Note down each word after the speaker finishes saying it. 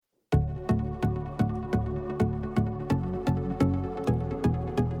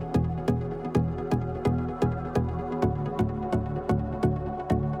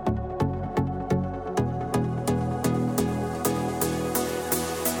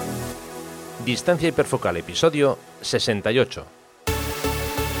Distancia hiperfocal, episodio 68.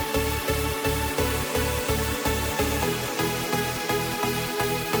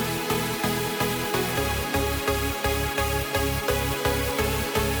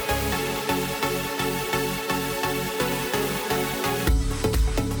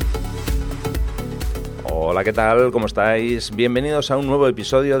 Hola, ¿qué tal? ¿Cómo estáis? Bienvenidos a un nuevo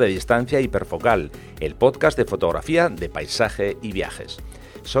episodio de Distancia hiperfocal, el podcast de fotografía, de paisaje y viajes.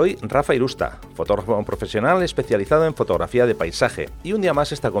 Soy Rafa Irusta, fotógrafo profesional especializado en fotografía de paisaje, y un día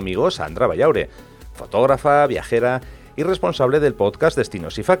más está conmigo Sandra Vallaure, fotógrafa, viajera y responsable del podcast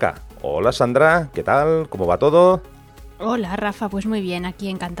Destinos y Faca. Hola Sandra, ¿qué tal? ¿Cómo va todo? Hola Rafa, pues muy bien, aquí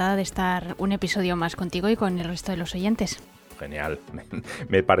encantada de estar un episodio más contigo y con el resto de los oyentes. Genial,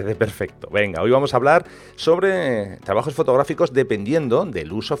 me parece perfecto. Venga, hoy vamos a hablar sobre trabajos fotográficos dependiendo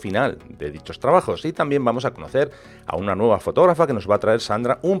del uso final de dichos trabajos, y también vamos a conocer a una nueva fotógrafa que nos va a traer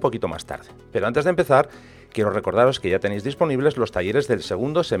Sandra un poquito más tarde. Pero antes de empezar, quiero recordaros que ya tenéis disponibles los talleres del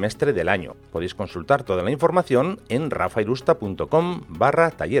segundo semestre del año. Podéis consultar toda la información en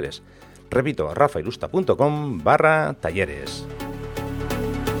rafairusta.com/talleres. Repito, rafairusta.com/talleres.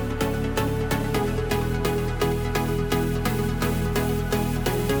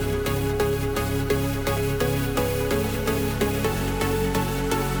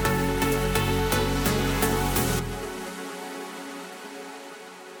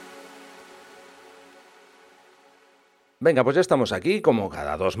 Venga, pues ya estamos aquí, como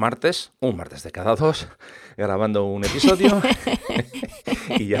cada dos martes, un martes de cada dos, grabando un episodio.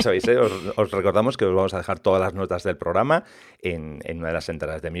 Y ya sabéis, os recordamos que os vamos a dejar todas las notas del programa en una de las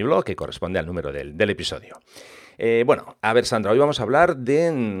entradas de mi blog, que corresponde al número del episodio. Bueno, a ver, Sandra, hoy vamos a hablar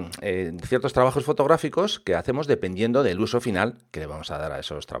de ciertos trabajos fotográficos que hacemos dependiendo del uso final que le vamos a dar a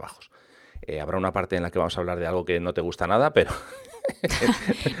esos trabajos. Habrá una parte en la que vamos a hablar de algo que no te gusta nada, pero...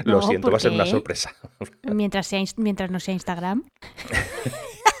 Lo siento, va a ser una sorpresa. Mientras no sea Instagram.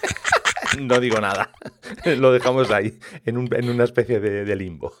 No digo nada. Lo dejamos ahí, en una especie de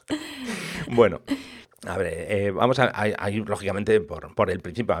limbo. Bueno, a ver, vamos a ir lógicamente por el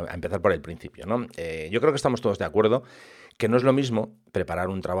principio, a empezar por el principio, ¿no? Yo creo que estamos todos de acuerdo que no es lo mismo preparar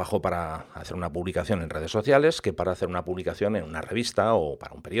un trabajo para hacer una publicación en redes sociales que para hacer una publicación en una revista o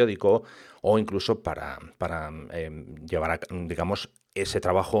para un periódico, o incluso para llevar, digamos, ese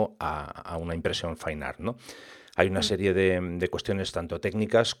trabajo a una impresión fine art, ¿no? Hay una serie de cuestiones tanto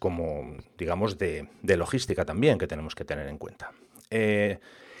técnicas como, digamos, de logística también que tenemos que tener en cuenta.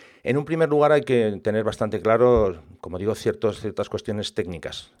 En un primer lugar hay que tener bastante claro, como digo, ciertas cuestiones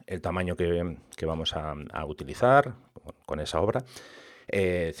técnicas, el tamaño que vamos a utilizar con esa obra,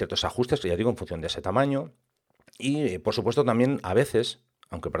 ciertos ajustes, ya digo, en función de ese tamaño, y por supuesto también a veces,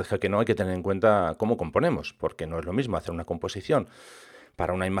 aunque parezca que no, hay que tener en cuenta cómo componemos, porque no es lo mismo hacer una composición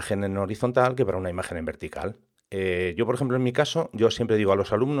para una imagen en horizontal que para una imagen en vertical. Yo, por ejemplo, en mi caso, yo siempre digo a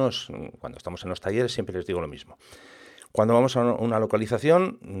los alumnos, cuando estamos en los talleres, siempre les digo lo mismo. Cuando vamos a una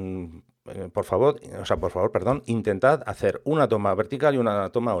localización, por favor, intentad hacer una toma vertical y una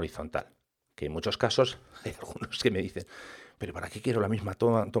toma horizontal. Que en muchos casos hay algunos que me dicen, ¿pero para qué quiero la misma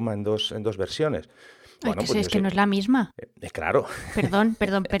toma en dos versiones? Bueno, pues es que no es la misma. Claro. Perdón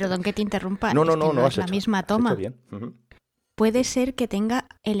que te interrumpa. No es la misma toma. Bien. Uh-huh. Puede ser que tenga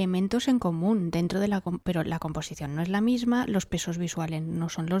elementos en común dentro de pero la composición no es la misma, los pesos visuales no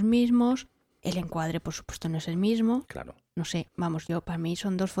son los mismos. El encuadre, por supuesto, no es el mismo. Claro. No sé, para mí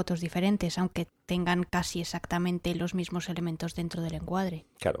son dos fotos diferentes, aunque tengan casi exactamente los mismos elementos dentro del encuadre.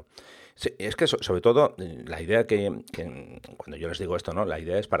 Claro. Sí, es que sobre todo la idea que cuando yo les digo esto, ¿no? La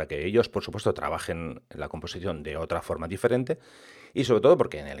idea es para que ellos, por supuesto, trabajen la composición de otra forma diferente, y sobre todo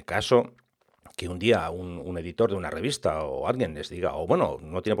porque en el caso que un día un editor de una revista o alguien les diga, o bueno,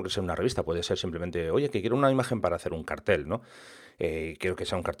 no tiene por qué ser una revista, puede ser simplemente, oye, que quiero una imagen para hacer un cartel, ¿no? Quiero que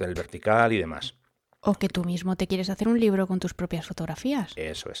sea un cartel vertical y demás. O que tú mismo te quieres hacer un libro con tus propias fotografías.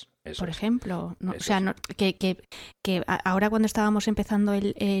 Eso es. Por ejemplo. No, que ahora cuando estábamos empezando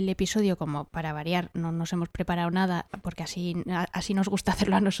el episodio, como para variar, no nos hemos preparado nada, porque así nos gusta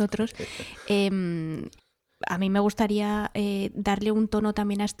hacerlo a nosotros. A mí me gustaría darle un tono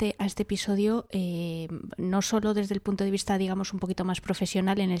también a este episodio, no solo desde el punto de vista, digamos, un poquito más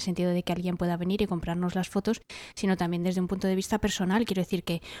profesional, en el sentido de que alguien pueda venir y comprarnos las fotos, sino también desde un punto de vista personal. Quiero decir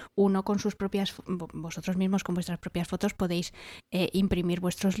que uno con sus propias, vosotros mismos con vuestras propias fotos podéis imprimir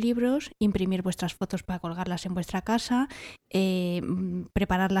vuestros libros, imprimir vuestras fotos para colgarlas en vuestra casa,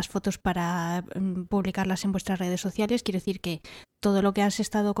 preparar las fotos para publicarlas en vuestras redes sociales. Quiero decir que todo lo que has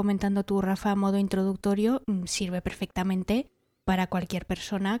estado comentando tú, Rafa, a modo introductorio, sirve perfectamente para cualquier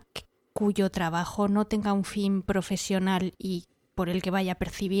persona cuyo trabajo no tenga un fin profesional y por el que vaya a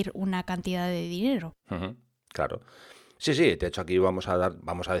percibir una cantidad de dinero. Claro. Sí, de hecho aquí vamos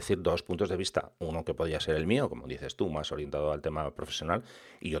a decir dos puntos de vista. Uno que podría ser el mío, como dices tú, más orientado al tema profesional,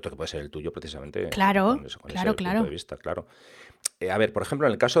 y otro que puede ser el tuyo, precisamente Claro, ese claro. punto de vista, claro. A ver, por ejemplo,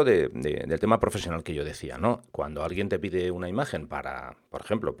 en el caso del tema profesional que yo decía, ¿no? Cuando alguien te pide una imagen por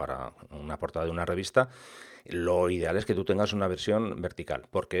ejemplo, para una portada de una revista, lo ideal es que tú tengas una versión vertical,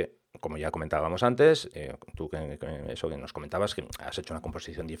 porque, como ya comentábamos antes, tú eso que nos comentabas, que has hecho una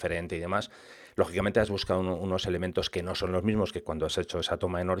composición diferente y demás, lógicamente has buscado unos elementos que no son los mismos que cuando has hecho esa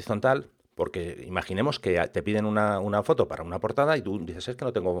toma en horizontal, porque imaginemos que te piden una foto para una portada y tú dices, es que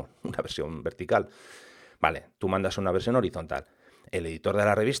no tengo una versión vertical. Vale, tú mandas una versión horizontal. El editor de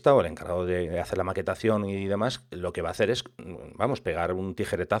la revista o el encargado de hacer la maquetación y demás, lo que va a hacer es, pegar un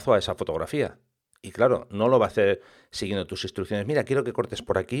tijeretazo a esa fotografía. Y claro, no lo va a hacer siguiendo tus instrucciones. Mira, quiero que cortes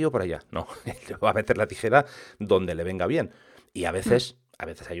por aquí o por allá. No, le va a meter la tijera donde le venga bien. Y a veces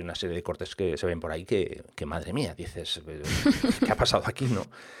hay una serie de cortes que se ven por ahí que madre mía, dices, ¿qué ha pasado aquí?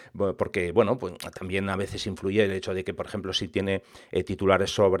 No, porque, pues también a veces influye el hecho de que, por ejemplo, si tiene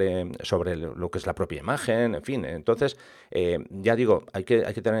titulares sobre lo que es la propia imagen, en fin. Entonces, ya digo, hay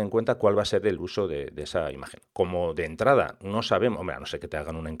que tener en cuenta cuál va a ser el uso de esa imagen. Como de entrada no sabemos, hombre, a no ser que te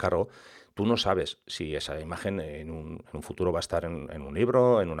hagan un encargo, tú no sabes si esa imagen en un futuro va a estar en un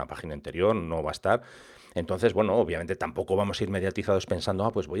libro, en una página interior, no va a estar. Entonces, obviamente tampoco vamos a ir mediatizados pensando,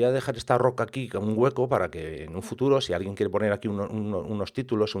 pues voy a dejar esta roca aquí con un hueco para que en un futuro, si alguien quiere poner aquí unos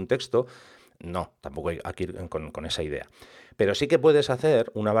títulos, un texto, no, tampoco hay que ir con esa idea. Pero sí que puedes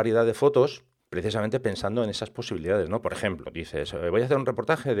hacer una variedad de fotos precisamente pensando en esas posibilidades, ¿no? Por ejemplo, dices, voy a hacer un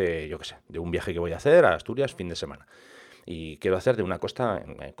reportaje de un viaje que voy a hacer a Asturias fin de semana. Y quiero hacer de una costa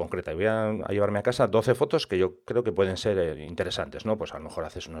concreta. Y voy a llevarme a casa 12 fotos que yo creo que pueden ser interesantes, ¿no? Pues a lo mejor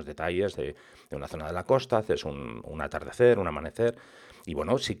haces unos detalles de una zona de la costa, haces un atardecer, un amanecer. Y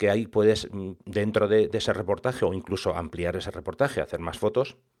sí que ahí puedes, dentro de ese reportaje, o incluso ampliar ese reportaje, hacer más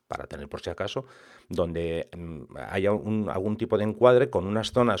fotos, para tener por si acaso, donde haya algún tipo de encuadre con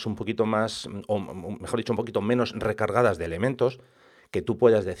unas zonas un poquito más, o mejor dicho, un poquito menos recargadas de elementos, que tú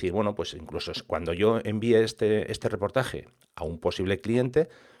puedas decir, pues incluso cuando yo envíe este reportaje a un posible cliente,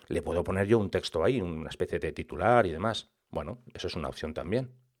 le puedo poner yo un texto ahí, una especie de titular y demás. Eso es una opción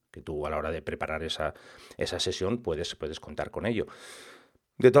también, que tú a la hora de preparar esa sesión puedes contar con ello.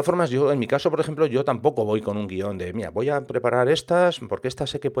 De todas formas, yo en mi caso, por ejemplo, yo tampoco voy con un guión de, mira, voy a preparar estas, porque esta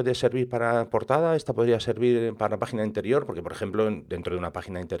sé que puede servir para portada, esta podría servir para página interior, porque, por ejemplo, dentro de una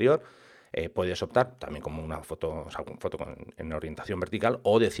página interior puedes optar también como una foto, en orientación vertical,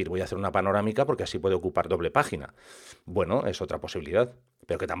 o decir, voy a hacer una panorámica porque así puede ocupar doble página. Es otra posibilidad,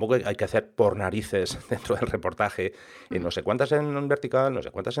 pero que tampoco hay que hacer por narices dentro del reportaje, no sé cuántas en vertical, no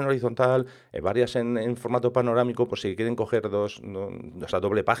sé cuántas en horizontal, varias en formato panorámico, pues si quieren coger dos a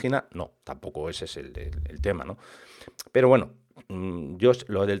doble página, no, tampoco ese es el tema, ¿no? Pero yo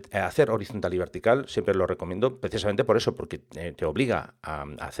lo de hacer horizontal y vertical siempre lo recomiendo precisamente por eso, porque te obliga a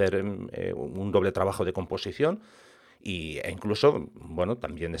hacer un doble trabajo de composición e incluso,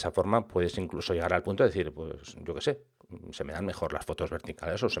 también de esa forma puedes incluso llegar al punto de decir, pues yo qué sé, se me dan mejor las fotos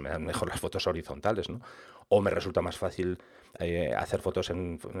verticales o se me dan mejor las fotos horizontales, ¿no? O me resulta más fácil hacer fotos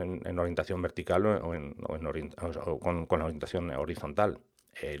en orientación vertical o con la orientación horizontal.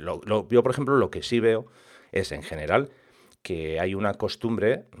 Yo, por ejemplo, lo que sí veo es, en general, que hay una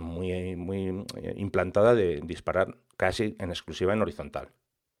costumbre muy, muy implantada de disparar casi en exclusiva en horizontal.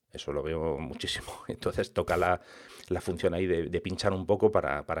 Eso lo veo muchísimo. Entonces toca la función ahí de pinchar un poco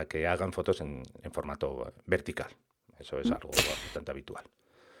para que hagan fotos en formato vertical. Eso es algo bastante habitual.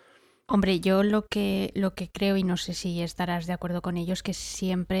 Hombre, yo lo que creo, y no sé si estarás de acuerdo con ello, es que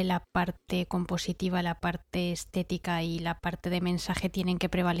siempre la parte compositiva, la parte estética y la parte de mensaje tienen que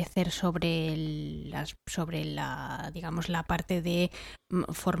prevalecer sobre la parte de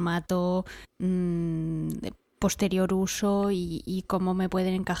formato, posterior uso y cómo me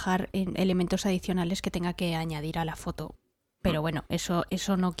pueden encajar en elementos adicionales que tenga que añadir a la foto. Pero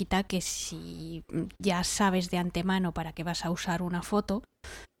eso no quita que si ya sabes de antemano para qué vas a usar una foto,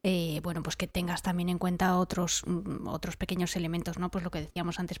 pues que tengas también en cuenta otros pequeños elementos, ¿no? Pues lo que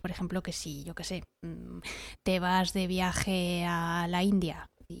decíamos antes, por ejemplo, que si, yo qué sé, te vas de viaje a la India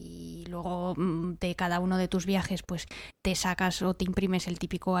y luego de cada uno de tus viajes pues te sacas o te imprimes el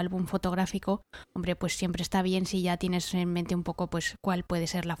típico álbum fotográfico, hombre, pues siempre está bien si ya tienes en mente un poco pues cuál puede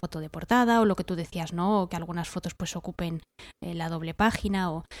ser la foto de portada o lo que tú decías, ¿no? O que algunas fotos pues ocupen la doble página,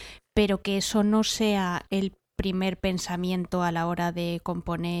 pero que eso no sea el primer pensamiento a la hora de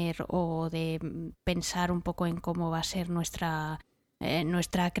componer o de pensar un poco en cómo va a ser nuestra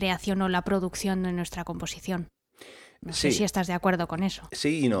creación o la producción de nuestra composición. No sé si estás de acuerdo con eso.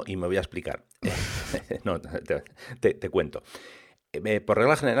 Sí y no, y me voy a explicar. No, te cuento. Por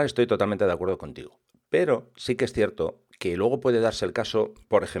regla general estoy totalmente de acuerdo contigo, pero sí que es cierto que luego puede darse el caso,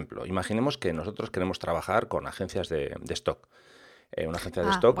 por ejemplo, imaginemos que nosotros queremos trabajar con agencias de stock. Una agencia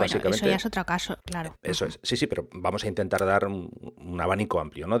de stock, bueno, básicamente. Eso ya es otro caso, claro. Eso es. Sí, pero vamos a intentar dar un abanico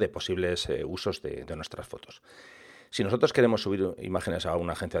amplio, ¿no?, de posibles usos de nuestras fotos. Si nosotros queremos subir imágenes a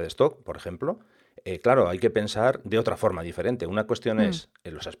una agencia de stock, por ejemplo, claro, hay que pensar de otra forma diferente. Una cuestión es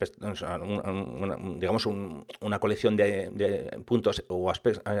los aspectos, digamos, una colección de puntos o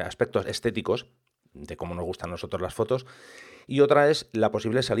aspectos estéticos de cómo nos gustan a nosotros las fotos, y otra es la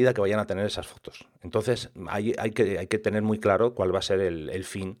posible salida que vayan a tener esas fotos. Entonces, hay que tener muy claro cuál va a ser el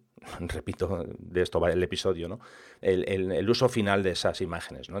fin, repito, de esto va el episodio, ¿no? El uso final de esas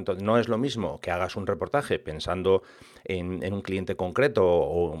imágenes, ¿no? Entonces, no es lo mismo que hagas un reportaje pensando en un cliente concreto,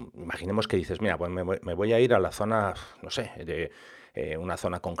 o imaginemos que dices, mira, pues me voy a ir a la zona, no sé, de una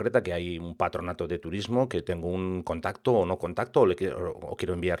zona concreta que hay un patronato de turismo, que tengo un contacto o no contacto, o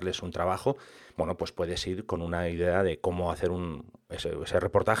quiero enviarles un trabajo. Bueno, pues puedes ir con una idea de cómo hacer ese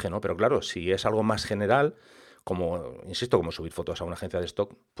reportaje, ¿no? Pero claro, si es algo más general, como, insisto, como subir fotos a una agencia de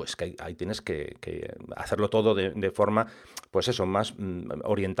stock, pues que ahí tienes que hacerlo todo de forma, pues eso, más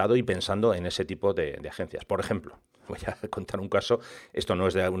orientado y pensando en ese tipo de agencias. Por ejemplo, voy a contar un caso, esto no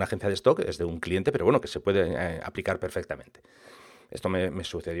es de una agencia de stock, es de un cliente, pero bueno, que se puede aplicar perfectamente. Esto me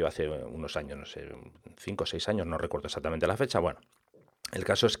sucedió hace unos años, no sé, 5 o 6 años, no recuerdo exactamente la fecha. Bueno, el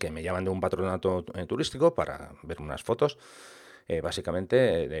caso es que me llaman de un patronato turístico para ver unas fotos, básicamente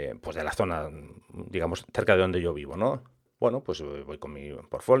de la zona, digamos, cerca de donde yo vivo, ¿no? Bueno, pues voy con mi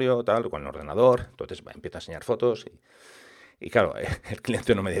portfolio, tal, con el ordenador, entonces empiezo a enseñar fotos y claro, el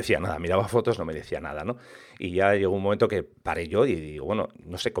cliente no me decía nada, miraba fotos, no me decía nada, ¿no? Y ya llegó un momento que paré yo y digo, bueno,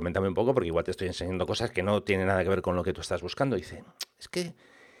 no sé, coméntame un poco porque igual te estoy enseñando cosas que no tienen nada que ver con lo que tú estás buscando. Y dice, es que,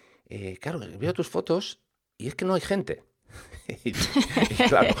 claro, veo tus fotos y es que no hay gente. Y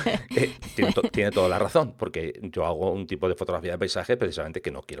claro, tiene toda la razón, porque yo hago un tipo de fotografía de paisaje precisamente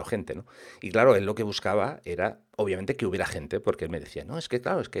que no quiero gente, ¿no? Y claro, él lo que buscaba era, obviamente, que hubiera gente, porque él me decía, no, es que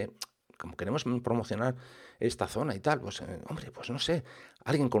claro, es que como queremos promocionar esta zona y tal, pues, hombre, pues no sé,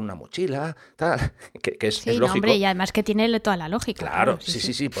 alguien con una mochila, tal, que es lógico. No, hombre, y además que tiene toda la lógica. Claro,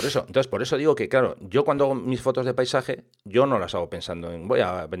 sí, por eso. Entonces, por eso digo que, claro, yo cuando hago mis fotos de paisaje, yo no las hago pensando en, voy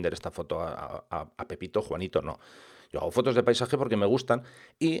a vender esta foto a Pepito, Juanito, no. Yo hago fotos de paisaje porque me gustan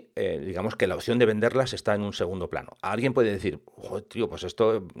y digamos que la opción de venderlas está en un segundo plano. Alguien puede decir, tío, pues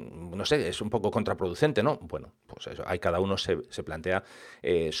esto, no sé, es un poco contraproducente, ¿no? Bueno, pues eso, cada uno se plantea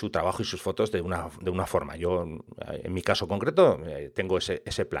su trabajo y sus fotos de una forma. Yo, en mi caso concreto, tengo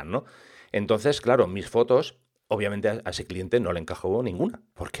ese plan, ¿no? Entonces, claro, mis fotos, obviamente a ese cliente no le encajó ninguna,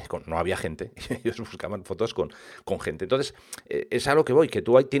 porque no había gente. Ellos buscaban fotos con gente. Entonces, es a lo que voy, que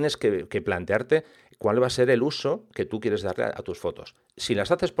tú ahí tienes que plantearte cuál va a ser el uso que tú quieres darle a tus fotos. Si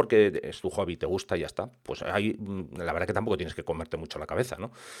las haces porque es tu hobby, te gusta y ya está, pues ahí la verdad que tampoco tienes que comerte mucho la cabeza,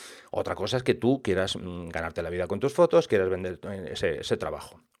 ¿no? Otra cosa es que tú quieras ganarte la vida con tus fotos, quieras vender ese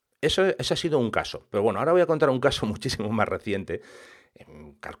trabajo. Ese ha sido un caso. Pero bueno, ahora voy a contar un caso muchísimo más reciente.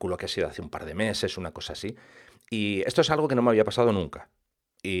 Calculo que ha sido hace un par de meses, una cosa así. Y esto es algo que no me había pasado nunca.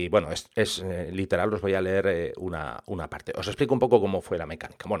 Y bueno, es literal, os voy a leer una parte. Os explico un poco cómo fue la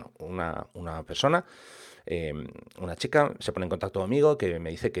mecánica. Bueno, una persona, una chica, se pone en contacto conmigo, que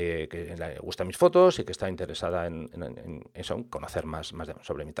me dice que le gustan mis fotos y que está interesada en eso, en conocer más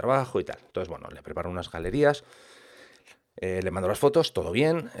sobre mi trabajo y tal. Entonces, bueno, le preparo unas galerías, le mando las fotos, todo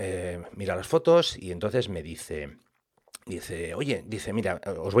bien, mira las fotos y entonces me dice, oye, mira,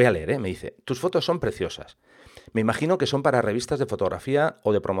 os voy a leer, me dice, tus fotos son preciosas. Me imagino que son para revistas de fotografía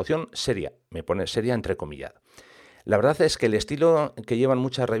o de promoción seria. Me pone seria entrecomillado. La verdad es que el estilo que llevan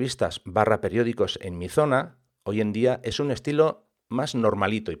muchas revistas / periódicos en mi zona, hoy en día, es un estilo más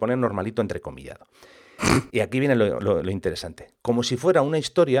normalito, y pone normalito entrecomillado. Y aquí viene lo interesante. Como si fuera una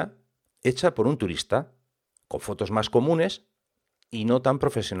historia hecha por un turista, con fotos más comunes y no tan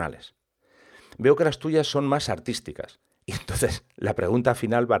profesionales. Veo que las tuyas son más artísticas. Y entonces la pregunta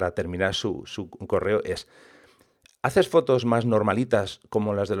final para terminar su correo es, ¿haces fotos más normalitas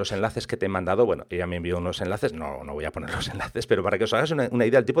como las de los enlaces que te he mandado? Bueno, ella me envió unos enlaces, no voy a poner los enlaces, pero para que os hagáis una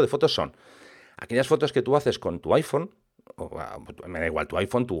idea, el tipo de fotos son aquellas fotos que tú haces con tu iPhone, me da igual tu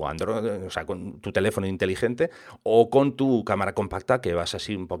iPhone, tu Android, o sea, con tu teléfono inteligente, o con tu cámara compacta que vas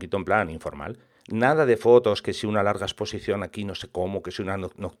así un poquito en plan informal. Nada de fotos que si una larga exposición aquí no sé cómo, que si una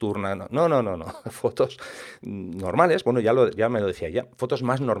nocturna, no. Fotos normales, bueno, ya me lo decía ella, fotos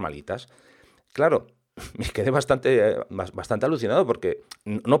más normalitas. Claro, me quedé bastante alucinado porque,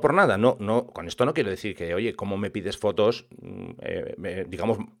 no por nada, con esto no quiero decir que, oye, ¿cómo me pides fotos,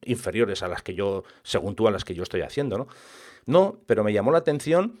 digamos, inferiores a las que yo, según tú, a las que yo estoy haciendo, ¿no? No, pero me llamó la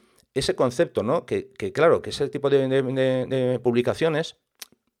atención ese concepto, ¿no? Que claro, que ese tipo de publicaciones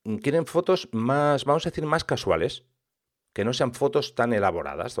quieren fotos más, vamos a decir, más casuales, que no sean fotos tan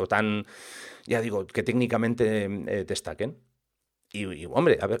elaboradas o tan, ya digo, que técnicamente destaquen. Y,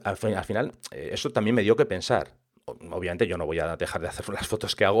 hombre, a ver, al final, eso también me dio que pensar. Obviamente yo no voy a dejar de hacer las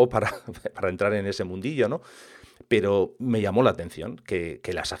fotos que hago para entrar en ese mundillo, ¿no? Pero me llamó la atención que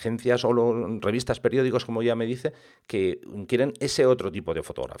las agencias o revistas, periódicos, como ya me dice, que quieren ese otro tipo de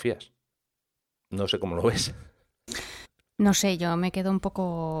fotografías. No sé cómo lo ves. No sé, yo me quedo un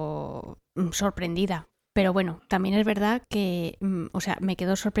poco sorprendida. Pero bueno, también es verdad que, o sea, me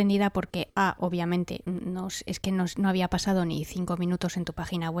quedo sorprendida porque, obviamente, es que no había pasado ni 5 minutos en tu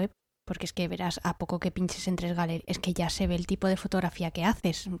página web, porque es que verás, a poco que pinches en 3 galerías, es que ya se ve el tipo de fotografía que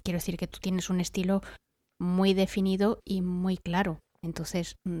haces. Quiero decir que tú tienes un estilo muy definido y muy claro.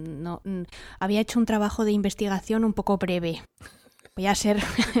 Entonces, no había hecho un trabajo de investigación un poco breve.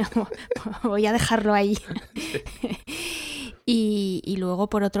 Voy a dejarlo ahí. Y luego,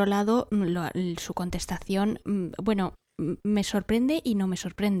 por otro lado, su contestación, bueno, me sorprende y no me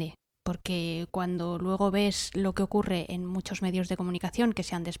sorprende, porque cuando luego ves lo que ocurre en muchos medios de comunicación que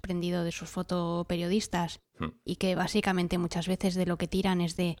se han desprendido de sus fotoperiodistas y que básicamente muchas veces de lo que tiran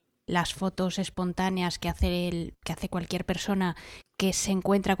es de las fotos espontáneas que hace cualquier persona que se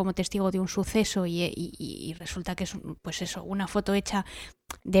encuentra como testigo de un suceso y resulta que es, pues eso, una foto hecha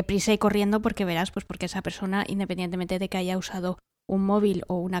deprisa y corriendo, porque verás, pues porque esa persona, independientemente de que haya usado un móvil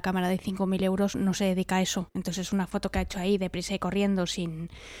o una cámara de 5.000 euros, no se dedica a eso. Entonces es una foto que ha hecho ahí deprisa y corriendo sin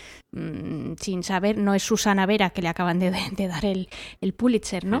saber. No es Susana Vera, que le acaban de dar el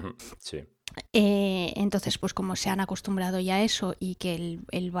Pulitzer, ¿no? Sí. Entonces, pues como se han acostumbrado ya a eso y que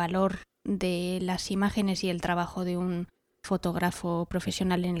el valor de las imágenes y el trabajo de un fotógrafo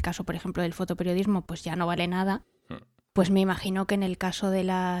profesional, en el caso, por ejemplo, del fotoperiodismo, pues ya no vale nada, pues me imagino que en el caso de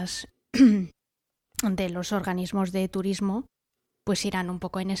los organismos de turismo, pues irán un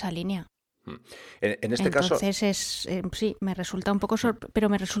poco en esa línea. En este caso... Entonces, sí, me resulta un poco pero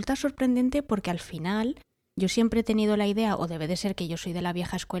me resulta sorprendente porque al final yo siempre he tenido la idea, o debe de ser que yo soy de la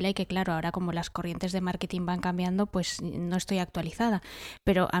vieja escuela y que claro, ahora como las corrientes de marketing van cambiando, pues no estoy actualizada,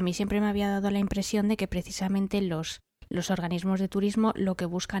 pero a mí siempre me había dado la impresión de que precisamente los organismos de turismo lo que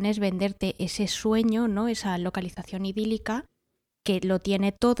buscan es venderte ese sueño, ¿no? Esa localización idílica que lo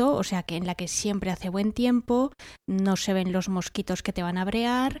tiene todo, o sea, que en la que siempre hace buen tiempo, no se ven los mosquitos que te van a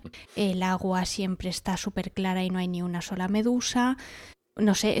brear, el agua siempre está súper clara y no hay ni una sola medusa,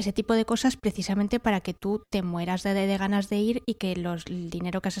 no sé, ese tipo de cosas precisamente para que tú te mueras de ganas de ir y que el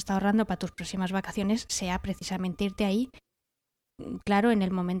dinero que has estado ahorrando para tus próximas vacaciones sea precisamente irte ahí. Claro, en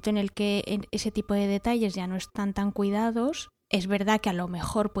el momento en el que ese tipo de detalles ya no están tan cuidados, es verdad que a lo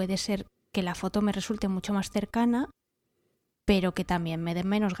mejor puede ser que la foto me resulte mucho más cercana, pero que también me den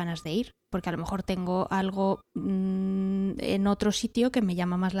menos ganas de ir, porque a lo mejor tengo algo en otro sitio que me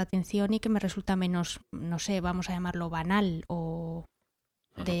llama más la atención y que me resulta menos, no sé, vamos a llamarlo banal o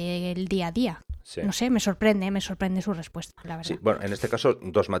del día a día. Sí. No sé, me sorprende su respuesta, la verdad. Sí, bueno, en este caso,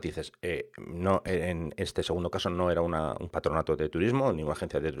 dos matices. No, en este segundo caso no era un patronato de turismo, ni una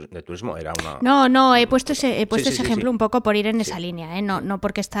agencia de turismo, era una... No, he puesto ese ejemplo un poco por ir en esa línea, no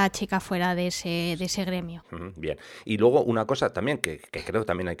porque esta chica fuera de ese gremio. Bien. Y luego una cosa también que creo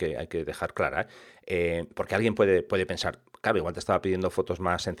también hay que dejar clara, porque alguien puede pensar, claro, igual te estaba pidiendo fotos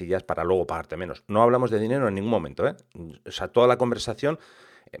más sencillas para luego pagarte menos. No hablamos de dinero en ningún momento, ¿eh? O sea, toda la conversación...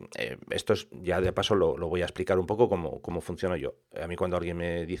 esto es, ya de paso lo voy a explicar un poco cómo funciono yo. A mí cuando alguien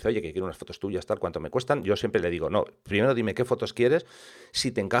me dice, oye, que quiero unas fotos tuyas, tal, ¿cuánto me cuestan? Yo siempre le digo, no, primero dime qué fotos quieres,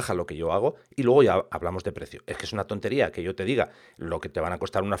 si te encaja lo que yo hago, y luego ya hablamos de precio. Es que es una tontería que yo te diga lo que te van a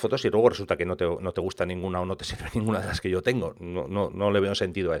costar unas fotos y luego resulta que no te gusta ninguna o no te sirve ninguna de las que yo tengo. No le veo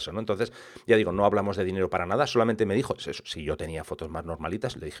sentido a eso, ¿no? Entonces, ya digo, no hablamos de dinero para nada, solamente me dijo, eso, si yo tenía fotos más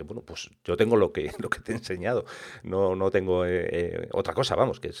normalitas, le dije, bueno, pues yo tengo lo que te he enseñado, no tengo otra cosa,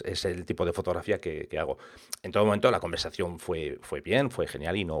 vamos, que es el tipo de fotografía que hago. En todo momento la conversación fue bien, fue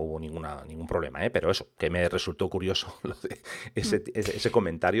genial y no hubo ningún problema, pero eso, que me resultó curioso ese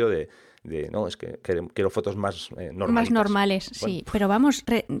comentario de no, es que quiero fotos más normales. Más normales, bueno. Sí, pero vamos,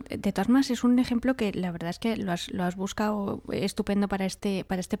 de todas maneras es un ejemplo que la verdad es que lo has buscado estupendo para este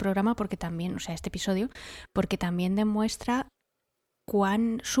programa, porque también, o sea, este episodio, porque también demuestra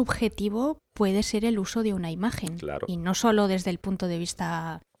cuán subjetivo puede ser el uso de una imagen. Claro. Y no solo desde el punto de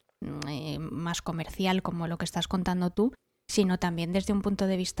vista más comercial, como lo que estás contando tú, sino también desde un punto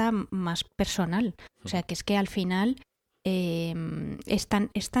de vista más personal. O sea, que es que al final es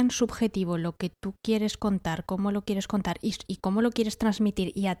tan subjetivo lo que tú quieres contar, cómo lo quieres contar y cómo lo quieres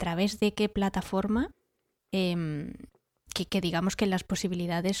transmitir y a través de qué plataforma, que digamos que las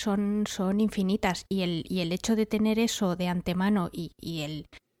posibilidades son infinitas y el hecho de tener eso de antemano y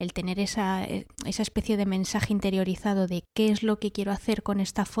el tener esa especie de mensaje interiorizado de qué es lo que quiero hacer con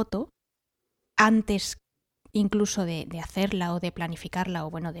esta foto antes incluso de hacerla o de planificarla, o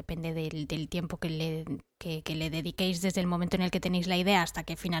bueno, depende del tiempo que le dediquéis desde el momento en el que tenéis la idea hasta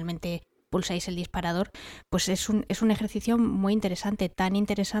que finalmente pulsáis el disparador, pues es un ejercicio muy interesante, tan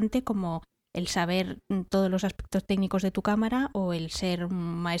interesante como el saber todos los aspectos técnicos de tu cámara o el ser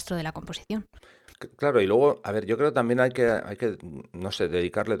un maestro de la composición. Claro, y luego, a ver, yo creo que también hay que, no sé,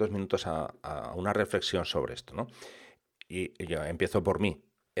 dedicarle 2 minutos a una reflexión sobre esto, ¿no? Y yo empiezo por mí.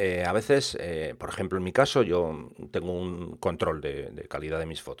 A veces, por ejemplo, en mi caso, yo tengo un control de calidad de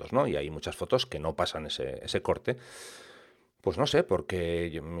mis fotos, ¿no? Y hay muchas fotos que no pasan ese corte. Pues no sé,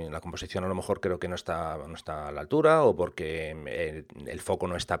 porque la composición a lo mejor creo que no está a la altura o porque el foco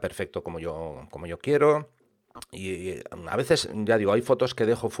no está perfecto como yo quiero. Y a veces, ya digo, hay fotos que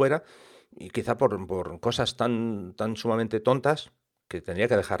dejo fuera y quizá por cosas tan sumamente tontas que tendría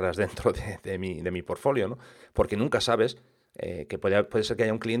que dejarlas dentro de mi portfolio, ¿no? Porque nunca sabes que puede ser que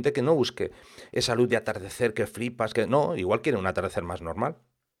haya un cliente que no busque esa luz de atardecer que flipas, que no, igual quiere un atardecer más normal.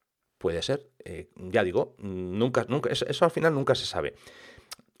 Puede ser, ya digo, nunca, eso al final nunca se sabe.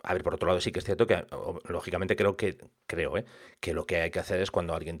 A ver, por otro lado sí que es cierto que, lógicamente creo, que lo que hay que hacer es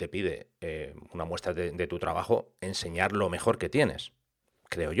cuando alguien te pide una muestra de tu trabajo, enseñar lo mejor que tienes,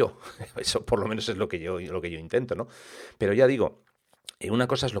 creo yo. Eso por lo menos es lo que yo intento, ¿no? Pero ya digo, una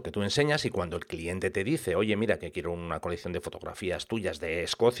cosa es lo que tú enseñas y cuando el cliente te dice, oye, mira, que quiero una colección de fotografías tuyas de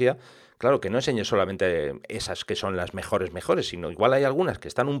Escocia, claro, que no enseñes solamente esas que son las mejores, sino igual hay algunas que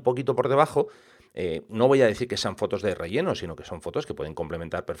están un poquito por debajo. No voy a decir que sean fotos de relleno, sino que son fotos que pueden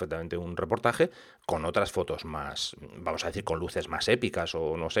complementar perfectamente un reportaje con otras fotos más, vamos a decir, con luces más épicas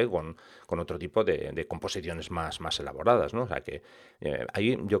o no sé, con otro tipo de composiciones más elaboradas, ¿no? O sea que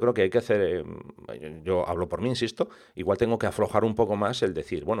ahí yo creo que hay que hacer, yo hablo por mí, insisto, igual tengo que aflojar un poco más el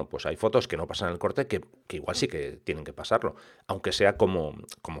decir, bueno, pues hay fotos que no pasan el corte que igual sí que tienen que pasarlo, aunque sea como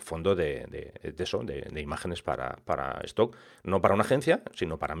fondo de imágenes para stock, no para una agencia,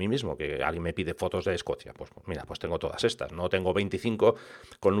 sino para mí mismo, que alguien me pide fotos de Escocia. Pues mira, pues tengo todas estas. No tengo 25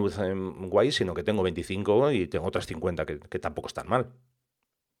 con luz guay, sino que tengo 25 y tengo otras 50 que tampoco están mal.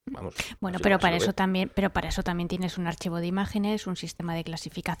 Vamos, bueno, pero para eso también tienes un archivo de imágenes, un sistema de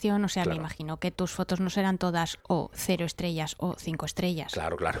clasificación, o sea, claro. Me imagino que tus fotos no serán todas o 0 estrellas o 5 estrellas.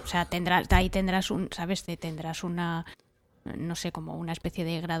 Claro. O sea, tendrás tendrás una, no sé, como una especie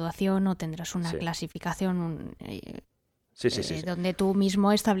de graduación o tendrás una clasificación, Sí. donde tú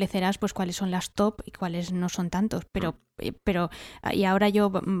mismo establecerás pues cuáles son las top y cuáles no son tantos, pero y ahora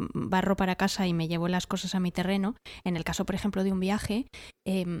yo barro para casa y me llevo las cosas a mi terreno. En el caso, por ejemplo, de un viaje,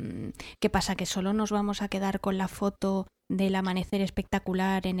 ¿qué pasa? Que solo nos vamos a quedar con la foto del amanecer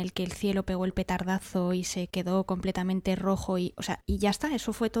espectacular en el que el cielo pegó el petardazo y se quedó completamente rojo y ya está,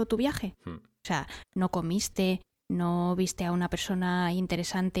 eso fue todo tu viaje. O sea, no comiste, no viste a una persona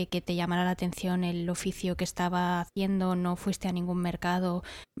interesante que te llamara la atención el oficio que estaba haciendo, no fuiste a ningún mercado,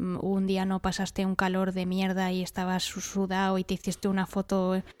 un día no pasaste un calor de mierda y estabas sudado y te hiciste una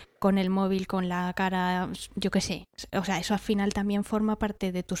foto con el móvil con la cara, yo qué sé. O sea, eso al final también forma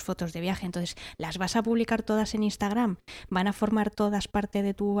parte de tus fotos de viaje. Entonces, ¿las vas a publicar todas en Instagram? ¿Van a formar todas parte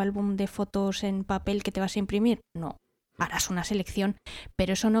de tu álbum de fotos en papel que te vas a imprimir? No. Harás una selección,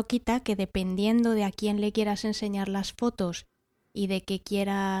 pero eso no quita que dependiendo de a quién le quieras enseñar las fotos y de qué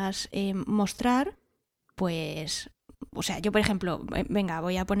quieras mostrar, pues, o sea, yo por ejemplo, venga,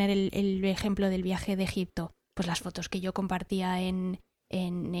 voy a poner el ejemplo del viaje de Egipto, pues las fotos que yo compartía en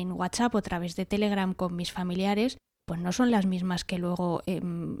WhatsApp o a través de Telegram con mis familiares, pues no son las mismas que luego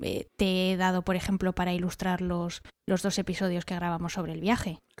te he dado, por ejemplo, para ilustrar los 2 episodios que grabamos sobre el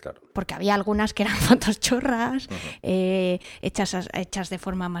viaje. Claro. Porque había algunas que eran fotos chorras, hechas de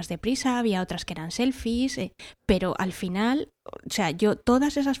forma más deprisa, había otras que eran selfies, pero al final, o sea, yo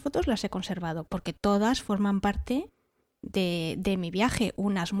todas esas fotos las he conservado porque todas forman parte de mi viaje.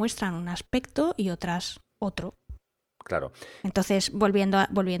 Unas muestran un aspecto y otras otro. Claro. Entonces, volviendo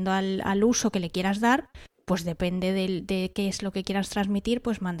al uso que le quieras dar, pues depende de qué es lo que quieras transmitir,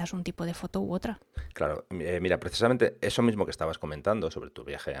 pues mandas un tipo de foto u otra. Claro, mira, precisamente eso mismo que estabas comentando sobre tu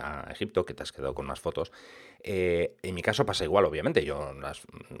viaje a Egipto, que te has quedado con unas fotos, en mi caso pasa igual, obviamente.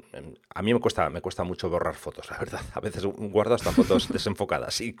 A mí me cuesta mucho borrar fotos, la verdad. A veces guardo hasta fotos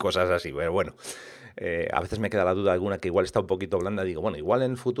desenfocadas y cosas así, pero bueno. A veces me queda la duda alguna que igual está un poquito blanda. Digo, bueno, igual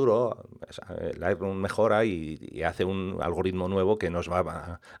en el futuro Lightroom mejora y hace un algoritmo nuevo que nos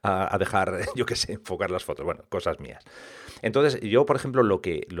va a dejar, yo qué sé, enfocar las fotos. Bueno, cosas mías. Entonces, yo, por ejemplo, lo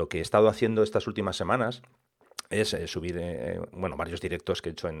que he estado haciendo estas últimas semanas es subir varios directos que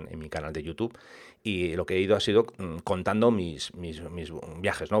he hecho en mi canal de YouTube, y lo que he ido ha sido contando mis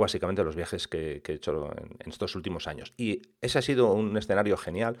viajes, ¿no? Básicamente los viajes que he hecho en estos últimos años. Y ese ha sido un escenario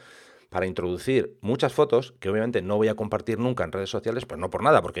genial para introducir muchas fotos que obviamente no voy a compartir nunca en redes sociales, pues no por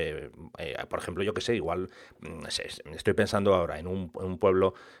nada, porque, por ejemplo, yo que sé, igual estoy pensando ahora en un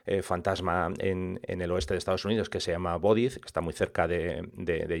pueblo fantasma en el oeste de Estados Unidos que se llama Bodies, que está muy cerca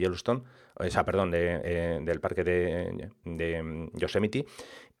de Yellowstone, del parque de Yosemite.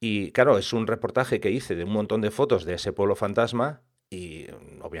 Y claro, es un reportaje que hice de un montón de fotos de ese pueblo fantasma. Y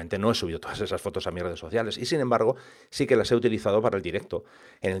obviamente no he subido todas esas fotos a mis redes sociales, y sin embargo sí que las he utilizado para el directo.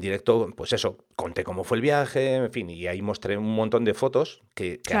 En el directo, pues eso, conté cómo fue el viaje, en fin, y ahí mostré un montón de fotos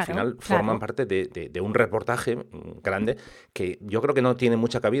que al final forman parte de un reportaje grande que yo creo que no tiene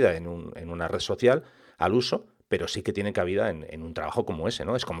mucha cabida en una red social al uso, pero sí que tiene cabida en un trabajo como ese,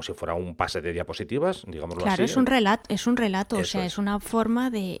 ¿no? Es como si fuera un pase de diapositivas, digámoslo así. Claro, es un relato, o sea, es una forma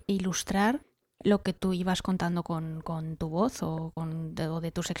de ilustrar lo que tú ibas contando con tu voz o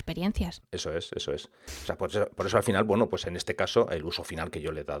de tus experiencias. Eso es. O sea, por eso al final, bueno, pues en este caso el uso final que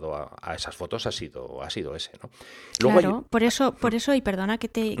yo le he dado a esas fotos ha sido ese, ¿no? Luego claro, por eso, y perdona que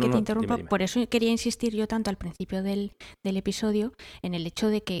te interrumpa, dime. Por eso quería insistir yo tanto al principio del episodio en el hecho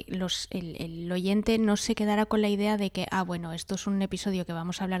de que el oyente no se quedara con la idea de que, bueno, esto es un episodio que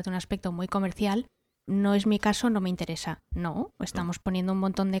vamos a hablar de un aspecto muy comercial. No es mi caso, no me interesa. No, estamos poniendo un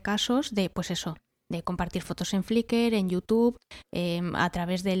montón de casos de, pues eso, de compartir fotos en Flickr, en YouTube, a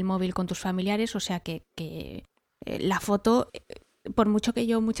través del móvil con tus familiares. O sea que la foto, por mucho que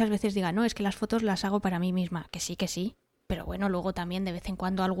yo muchas veces diga, no, es que las fotos las hago para mí misma, que sí, pero bueno, luego también de vez en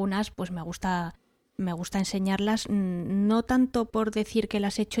cuando algunas, pues me gusta enseñarlas, no tanto por decir que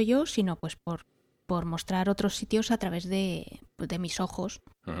las he hecho yo, sino pues por mostrar otros sitios a través de mis ojos.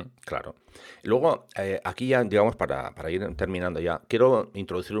 Claro. Luego, aquí ya, digamos, para ir terminando ya, quiero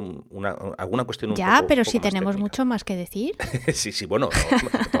introducir alguna cuestión un poco. Ya, pero un poco si más tenemos técnica. Mucho más que decir. Sí, bueno,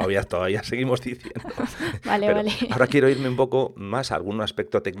 todavía seguimos diciendo. Vale. Ahora quiero irme un poco más a algún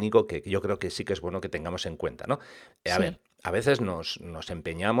aspecto técnico que yo creo que sí que es bueno que tengamos en cuenta, ¿no? A ver, a veces nos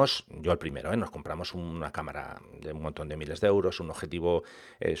empeñamos, yo el primero, nos compramos una cámara de un montón de miles de euros, un objetivo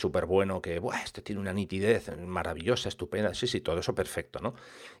súper bueno que, este tiene una nitidez maravillosa, estupenda, sí, todo eso perfecto, ¿no?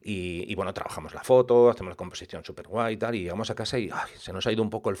 Y bueno, trabajamos la foto, hacemos la composición súper guay y tal, y llegamos a casa y se nos ha ido un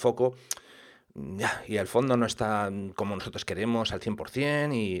poco el foco, y el fondo no está como nosotros queremos al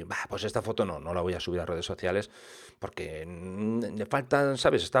 100%, y pues esta foto no la voy a subir a redes sociales porque le falta,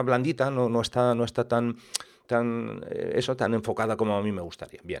 ¿sabes? Está blandita, no está tan enfocada como a mí me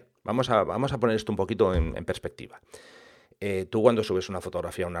gustaría. Bien, vamos a poner esto un poquito en perspectiva. Tú cuando subes una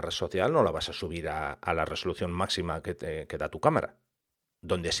fotografía a una red social no la vas a subir a la resolución máxima que da tu cámara.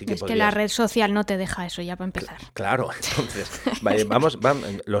 Donde sí que que la red social no te deja eso, ya para empezar. Claro, entonces, vale, vamos,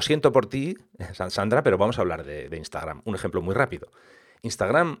 lo siento por ti, Sandra, pero vamos a hablar de Instagram. Un ejemplo muy rápido.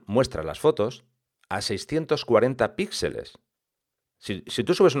 Instagram muestra las fotos a 640 píxeles. Si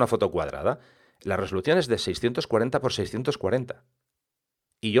tú subes una foto cuadrada, la resolución es de 640 por 640.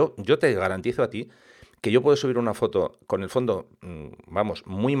 Y yo te garantizo a ti que yo puedo subir una foto con el fondo,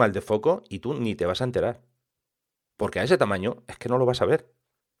 muy mal de foco, y tú ni te vas a enterar. Porque a ese tamaño es que no lo vas a ver.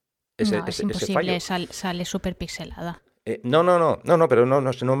 Es imposible, sale súper pixelada. No, pero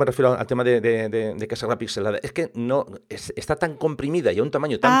no me refiero al tema de que salga pixelada. Es que está tan comprimida y a un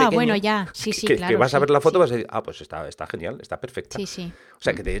tamaño tan pequeño. Bueno, ya, sí, claro. Que vas a ver la foto y vas a decir, pues está genial, está perfecta. Sí. O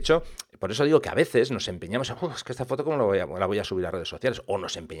sea, que de hecho, por eso digo que a veces nos empeñamos en, es que esta foto ¿cómo la voy a subir a redes sociales? O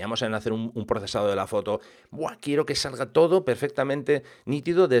nos empeñamos en hacer un procesado de la foto. Quiero que salga todo perfectamente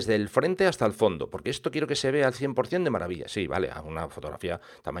nítido desde el frente hasta el fondo, porque esto quiero que se vea al 100% de maravilla. Sí, vale, a una fotografía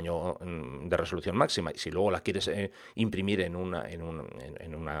tamaño de resolución máxima. Y si luego la quieres imprimir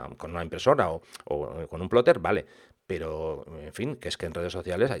con una impresora o con un plotter, vale. Pero, en fin, que es que en redes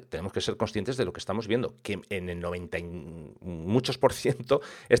sociales tenemos que ser conscientes de lo que estamos viendo, que en el 90 y muchos %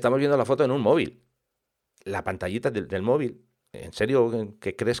 estamos viendo la foto en un móvil. La pantallita del móvil. ¿En serio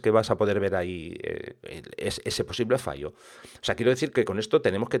que crees que vas a poder ver ahí ese posible fallo? O sea, quiero decir que con esto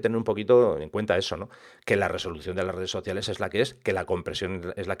tenemos que tener un poquito en cuenta eso, ¿no? Que la resolución de las redes sociales es la que es, que la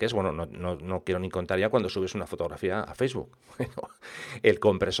compresión es la que es. Bueno, no quiero ni contar ya cuando subes una fotografía a Facebook. El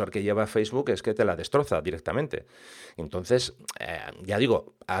compresor que lleva Facebook es que te la destroza directamente. Entonces, ya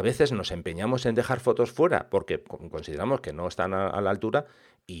digo, a veces nos empeñamos en dejar fotos fuera porque consideramos que no están a la altura,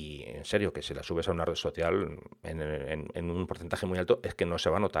 Y en serio, que si la subes a una red social en un porcentaje muy alto, es que no se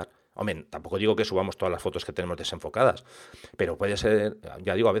va a notar. Hombre, tampoco digo que subamos todas las fotos que tenemos desenfocadas, pero puede ser,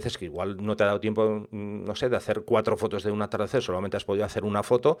 ya digo, a veces que igual no te ha dado tiempo, no sé, de hacer 4 fotos de un atardecer, solamente has podido hacer una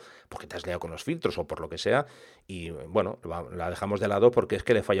foto porque te has liado con los filtros o por lo que sea, y bueno, la dejamos de lado porque es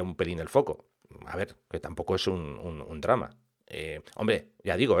que le falla un pelín el foco. A ver, que tampoco es un drama. Hombre,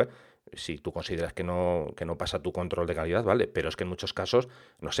 ya digo, si tú consideras que no pasa tu control de calidad, vale, pero es que en muchos casos,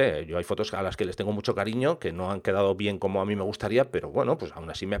 no sé, yo hay fotos a las que les tengo mucho cariño, que no han quedado bien como a mí me gustaría, pero bueno, pues aún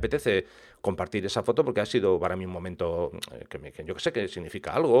así me apetece compartir esa foto porque ha sido para mí un momento que yo que sé que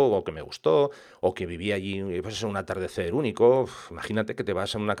significa algo, o que me gustó, o que viví allí, pues es un atardecer único. Imagínate que te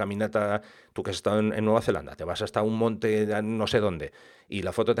vas en una caminata, tú que has estado en Nueva Zelanda, te vas hasta un monte no sé dónde, y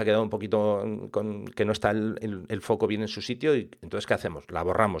la foto te ha quedado un poquito que no está el foco bien en su sitio, y entonces ¿qué hacemos? La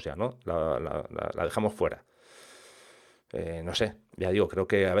borramos ya, ¿no? La dejamos fuera. No sé, ya digo, creo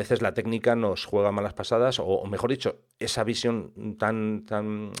que a veces la técnica nos juega malas pasadas, o mejor dicho, esa visión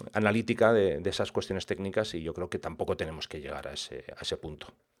tan analítica de esas cuestiones técnicas, y yo creo que tampoco tenemos que llegar a ese punto.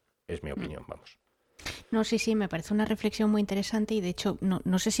 Es mi opinión, vamos. No, sí, me parece una reflexión muy interesante y de hecho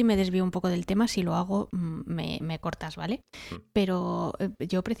no sé si me desvío un poco del tema, si lo hago me cortas, ¿vale? Pero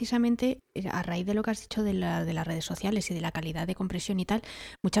yo precisamente, a raíz de lo que has dicho de las redes sociales y de la calidad de compresión y tal,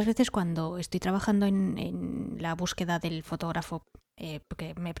 muchas veces cuando estoy trabajando en la búsqueda del fotógrafo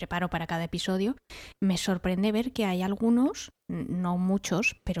que me preparo para cada episodio, me sorprende ver que hay algunos, no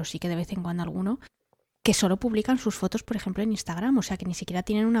muchos, pero sí que de vez en cuando alguno, que solo publican sus fotos, por ejemplo, en Instagram, o sea que ni siquiera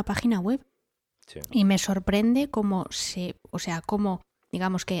tienen una página web. Sí. Y me sorprende cómo cómo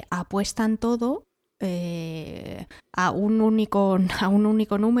digamos que apuestan todo a un único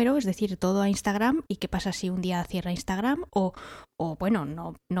número, es decir, todo a Instagram, y qué pasa si un día cierra Instagram o bueno,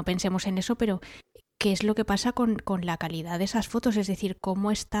 no pensemos en eso, pero qué es lo que pasa con la calidad de esas fotos, es decir,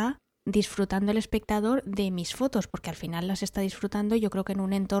 cómo está disfrutando el espectador de mis fotos, porque al final las está disfrutando yo creo que en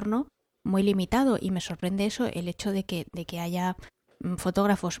un entorno muy limitado, y me sorprende eso, el hecho de que haya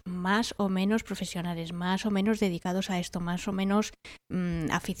fotógrafos más o menos profesionales, más o menos dedicados a esto, más o menos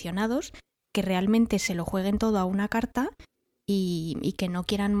aficionados, que realmente se lo jueguen todo a una carta y que no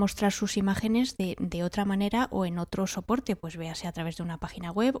quieran mostrar sus imágenes de otra manera o en otro soporte, pues véase a través de una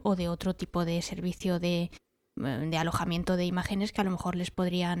página web o de otro tipo de servicio de alojamiento de imágenes que a lo mejor les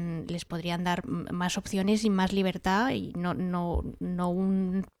podrían dar más opciones y más libertad, y no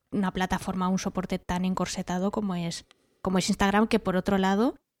una plataforma, un soporte tan encorsetado como es Instagram, que por otro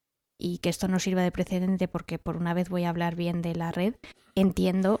lado, y que esto no sirva de precedente porque por una vez voy a hablar bien de la red,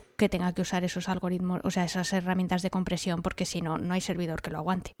 entiendo que tenga que usar esos algoritmos, o sea, esas herramientas de compresión, porque si no, no hay servidor que lo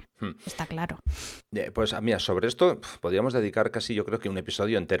aguante. Está claro. Pues mira, sobre esto podríamos dedicar casi, yo creo que un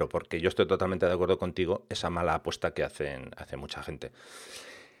episodio entero, porque yo estoy totalmente de acuerdo contigo, esa mala apuesta que hace mucha gente.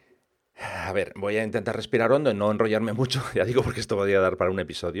 A ver, voy a intentar respirar hondo y no enrollarme mucho, ya digo, porque esto podría dar para un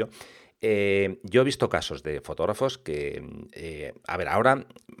episodio. Yo he visto casos de fotógrafos que, a ver, ahora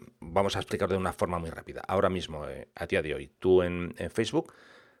vamos a explicar de una forma muy rápida. Ahora mismo, a día de hoy, tú en Facebook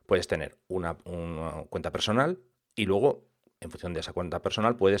puedes tener una cuenta personal y luego, en función de esa cuenta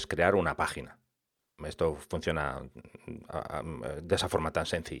personal, puedes crear una página. Esto funciona de esa forma tan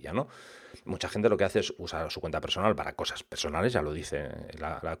sencilla, ¿no? Mucha gente lo que hace es usar su cuenta personal para cosas personales, ya lo dice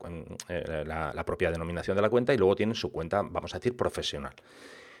la propia denominación de la cuenta, y luego tienen su cuenta, vamos a decir, profesional.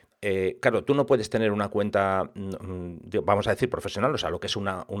 Claro, tú no puedes tener una cuenta, vamos a decir, profesional, o sea, lo que es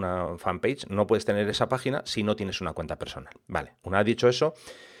una fanpage, no puedes tener esa página si no tienes una cuenta personal. Vale, una vez dicho eso,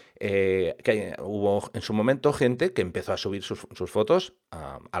 que hubo en su momento gente que empezó a subir sus fotos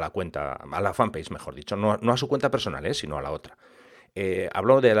a la cuenta, a la fanpage, mejor dicho, no a su cuenta personal, sino a la otra.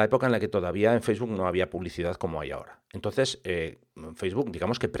 Hablo de la época en la que todavía en Facebook no había publicidad como hay ahora. Entonces, Facebook,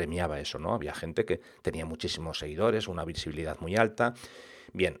 digamos que premiaba eso, ¿no? Había gente que tenía muchísimos seguidores, una visibilidad muy alta.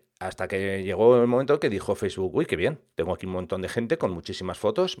 Bien, hasta que llegó el momento que dijo Facebook, uy, qué bien, tengo aquí un montón de gente con muchísimas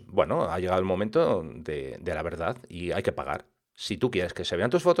fotos. Bueno, ha llegado el momento de la verdad y hay que pagar. Si tú quieres que se vean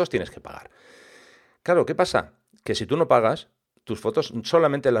tus fotos, tienes que pagar. Claro, ¿qué pasa? Que si tú no pagas, tus fotos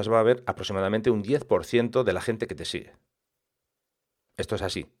solamente las va a ver aproximadamente un 10% de la gente que te sigue. Esto es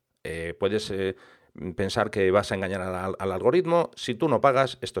así. Puedes pensar que vas a engañar al algoritmo. Si tú no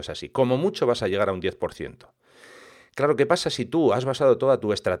pagas, esto es así. Como mucho vas a llegar a un 10%. Claro, ¿qué pasa si tú has basado toda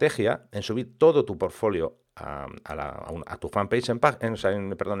tu estrategia en subir todo tu portfolio a tu fanpage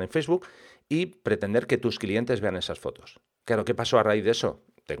en Facebook y pretender que tus clientes vean esas fotos? Claro, ¿qué pasó a raíz de eso?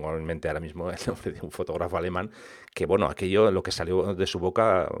 tengo en mente ahora mismo el nombre de un fotógrafo alemán, que bueno, aquello, lo que salió de su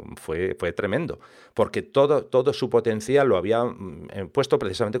boca fue tremendo, porque todo su potencial lo había puesto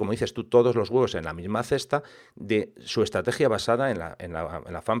precisamente, como dices tú, todos los huevos en la misma cesta de su estrategia basada en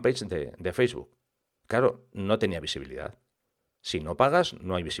la fanpage de Facebook. Claro, no tenía visibilidad. Si no pagas,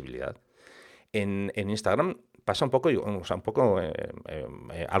 no hay visibilidad. En Instagram pasa un poco,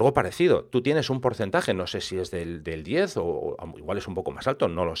 algo parecido. Tú tienes un porcentaje, no sé si es del 10 o igual es un poco más alto,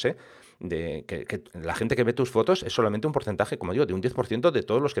 no lo sé, de que la gente que ve tus fotos es solamente un porcentaje, como digo, de un 10% de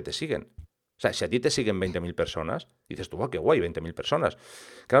todos los que te siguen. O sea, si a ti te siguen 20.000 personas, dices tú, qué guay, 20.000 personas.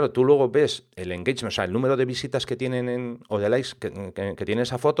 Claro, tú luego ves el engagement, o sea, el número de visitas que tienen o de likes que tiene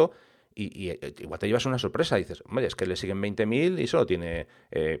esa foto. Y igual te llevas una sorpresa y dices, hombre, es que le siguen 20.000 y solo tiene,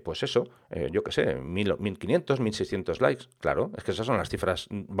 yo qué sé, 1.500, 1.600 likes. Claro, es que esas son las cifras,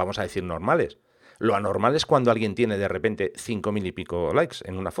 vamos a decir, normales. Lo anormal es cuando alguien tiene de repente 5.000 y pico likes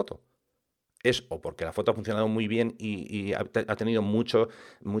en una foto. Es o porque la foto ha funcionado muy bien y ha tenido mucho,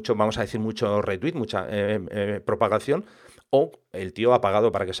 vamos a decir, mucho retweet, mucha propagación, o el tío ha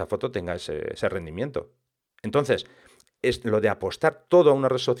pagado para que esa foto tenga ese rendimiento. Entonces, es lo de apostar todo a una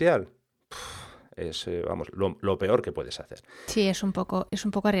red social. Es lo peor que puedes hacer. Sí, es un poco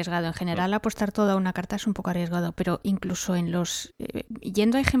arriesgado. En general, apostar todo a una carta es un poco arriesgado, pero incluso en los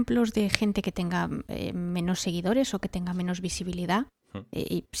yendo a ejemplos de gente que tenga menos seguidores o que tenga menos visibilidad,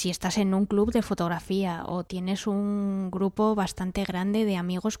 si estás en un club de fotografía o tienes un grupo bastante grande de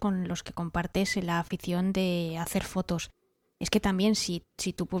amigos con los que compartes la afición de hacer fotos, es que también si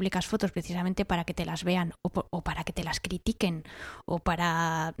tú publicas fotos precisamente para que te las vean o para que te las critiquen o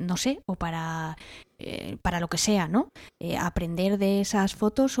para, no sé, o para lo que sea, ¿no? Aprender de esas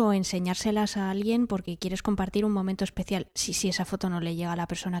fotos o enseñárselas a alguien porque quieres compartir un momento especial. Si esa foto no le llega a la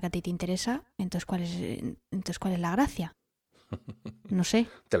persona que a ti te interesa, entonces ¿cuál es la gracia? No sé.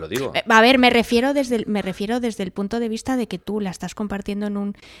 Te lo digo. A ver, me refiero desde el punto de vista de que tú la estás compartiendo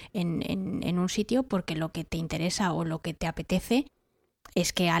en un sitio porque lo que te interesa o lo que te apetece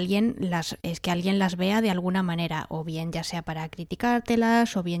es que alguien las vea de alguna manera, o bien ya sea para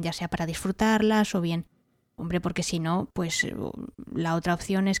criticártelas, o bien ya sea para disfrutarlas, o bien, hombre, porque si no, pues la otra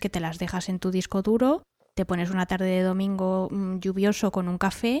opción es que te las dejas en tu disco duro, te pones una tarde de domingo lluvioso con un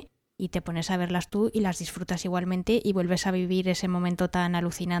café y te pones a verlas tú y las disfrutas igualmente y vuelves a vivir ese momento tan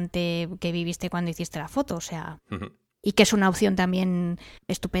alucinante que viviste cuando hiciste la foto, o sea, y que es una opción también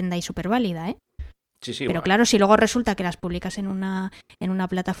estupenda y súper válida, ¿eh? Sí, pero bueno. Claro, si luego resulta que las publicas en una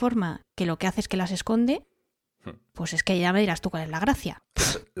plataforma que lo que hace es que las esconde, pues es que ya me dirás tú cuál es la gracia.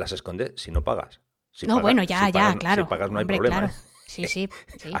 Las esconde si no pagas. Bueno, claro. Si pagas no hay Hombre, problema. Claro. Sí.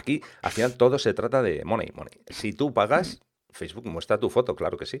 Aquí, al final, todo se trata de money. Si tú pagas, Facebook muestra tu foto,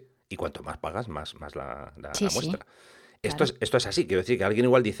 claro que sí. Y cuanto más pagas, más la muestra. Esto es así. Quiero decir que alguien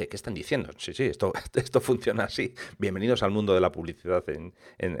igual dice, ¿qué están diciendo? Sí, esto funciona así. Bienvenidos al mundo de la publicidad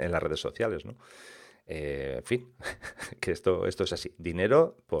en las redes sociales, ¿no? En fin, que esto es así.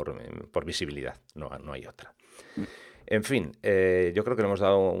 Dinero por visibilidad, no hay otra. En fin, yo creo que le hemos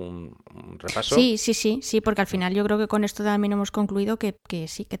dado un repaso. Sí, porque al final yo creo que con esto también hemos concluido que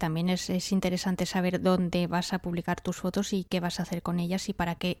sí, que también es interesante saber dónde vas a publicar tus fotos y qué vas a hacer con ellas y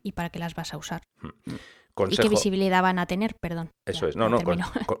para qué las vas a usar. Consejo, ¿y qué visibilidad van a tener? Perdón. Eso es.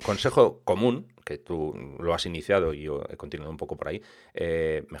 Consejo común, que tú lo has iniciado y yo he continuado un poco por ahí.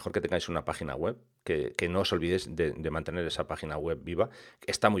 Mejor que tengáis una página web, que no os olvidéis de mantener esa página web viva.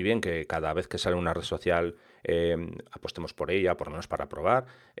 Está muy bien que cada vez que sale una red social apostemos por ella, por lo menos para probar.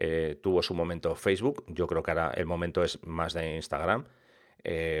 Tuvo su momento Facebook. Yo creo que ahora el momento es más de Instagram.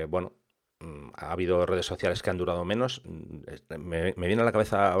 Ha habido redes sociales que han durado menos. Me viene a la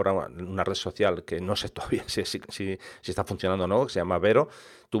cabeza ahora una red social que no sé todavía si está funcionando o no, que se llama Vero.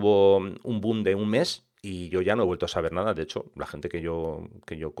 Tuvo un boom de un mes y yo ya no he vuelto a saber nada. De hecho, la gente que yo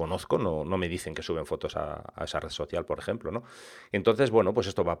conozco no me dicen que suben fotos a esa red social, por ejemplo, ¿no? Entonces, bueno, pues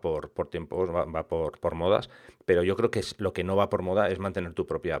esto va por tiempos, va por modas, pero yo creo que lo que no va por moda es mantener tu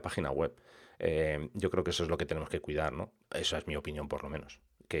propia página web. Yo creo que eso es lo que tenemos que cuidar, ¿no? Esa es mi opinión, por lo menos.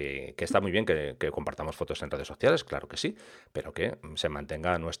 Que está muy bien que compartamos fotos en redes sociales, claro que sí, pero que se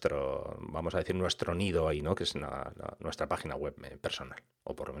mantenga nuestro nido ahí, ¿no? Que es nuestra página web personal,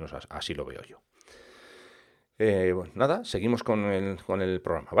 o por lo menos así lo veo yo. Nada, seguimos con el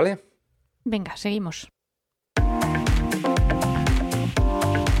programa, ¿vale? Venga, seguimos.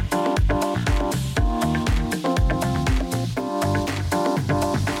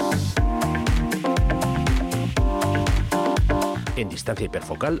 En Distancia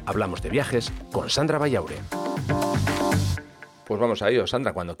Hiperfocal hablamos de viajes con Sandra Vallaure. Pues vamos a ello,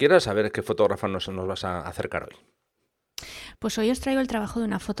 Sandra, cuando quieras, a ver qué fotógrafa nos vas a acercar hoy. Pues hoy os traigo el trabajo de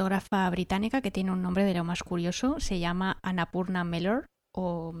una fotógrafa británica que tiene un nombre de lo más curioso, se llama Annapurna Mellor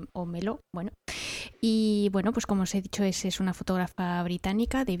o Melo, bueno. Y bueno, pues como os he dicho, es una fotógrafa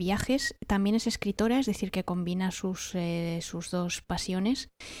británica de viajes, también es escritora, es decir, que combina sus dos pasiones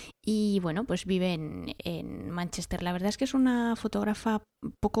y bueno, pues vive en Manchester. La verdad es que es una fotógrafa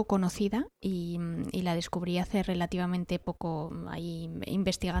poco conocida y la descubrí hace relativamente poco, ahí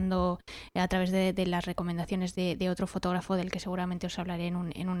investigando a través de las recomendaciones de otro fotógrafo del que seguramente os hablaré en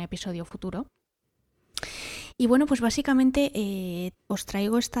un episodio futuro. Y bueno, pues básicamente os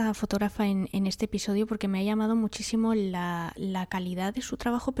traigo esta fotógrafa en este episodio porque me ha llamado muchísimo la calidad de su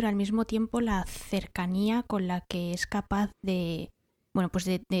trabajo, pero al mismo tiempo la cercanía con la que es capaz de, bueno, pues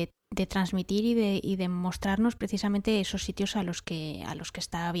de transmitir y de mostrarnos precisamente esos sitios a los que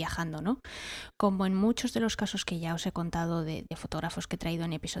está viajando, ¿no? Como en muchos de los casos que ya os he contado de fotógrafos que he traído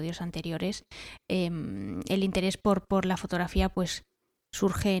en episodios anteriores, el interés por la fotografía, pues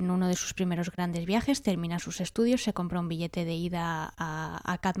surge en uno de sus primeros grandes viajes, termina sus estudios, se compra un billete de ida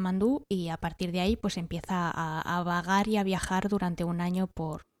a Katmandú y a partir de ahí pues empieza a vagar y a viajar durante un año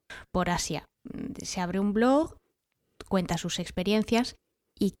por Asia. Se abre un blog, cuenta sus experiencias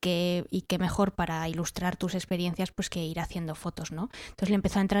y qué mejor para ilustrar tus experiencias pues que ir haciendo fotos, ¿no? Entonces le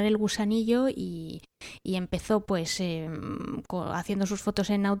empezó a entrar el gusanillo y empezó pues haciendo sus fotos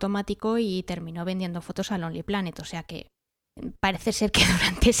en automático y terminó vendiendo fotos a Lonely Planet, o sea que parece ser que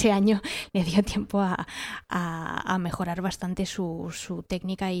durante ese año le dio tiempo a mejorar bastante su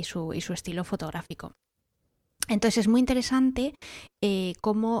técnica y su estilo fotográfico. Entonces es muy interesante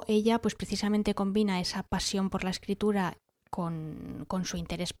cómo ella pues precisamente combina esa pasión por la escritura con su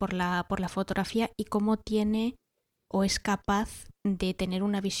interés por la fotografía y cómo tiene o es capaz de tener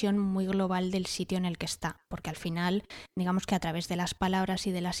una visión muy global del sitio en el que está, porque al final, digamos que a través de las palabras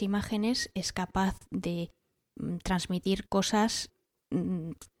y de las imágenes es capaz de transmitir cosas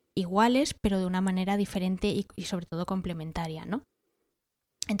iguales pero de una manera diferente y sobre todo complementaria, ¿no?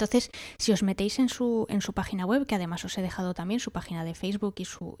 Entonces, si os metéis en su página web, que además os he dejado también su página de Facebook y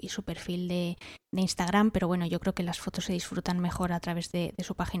su perfil de Instagram, pero bueno, yo creo que las fotos se disfrutan mejor a través de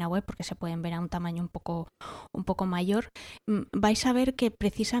su página web porque se pueden ver a un tamaño un poco mayor, vais a ver que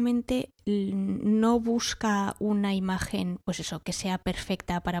precisamente no busca una imagen, pues eso, que sea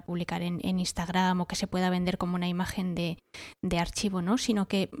perfecta para publicar en Instagram o que se pueda vender como una imagen de archivo, ¿no? Sino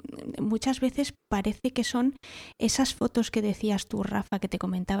que muchas veces parece que son esas fotos que decías tú, Rafa, que te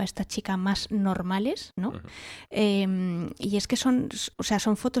comentaba esta chica, más normales, ¿no? Uh-huh. Y es que son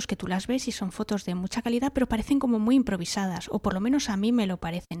fotos que tú las ves y son fotos de mucha calidad, pero parecen como muy improvisadas, o por lo menos a mí me lo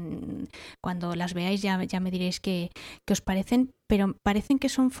parecen. Cuando las veáis ya me diréis qué os parecen, pero parecen que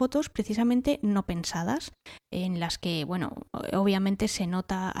son fotos precisamente no pensadas, en las que, bueno, obviamente se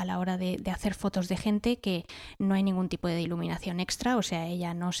nota a la hora de hacer fotos de gente que no hay ningún tipo de iluminación extra, o sea,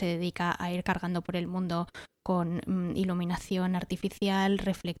 ella no se dedica a ir cargando por el mundo con iluminación artificial,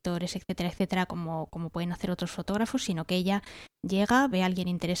 reflectores, etcétera, etcétera, como pueden hacer otros fotógrafos, sino que ella llega, ve a alguien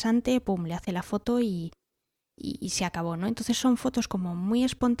interesante, pum, le hace la foto y se acabó, ¿no? Entonces son fotos como muy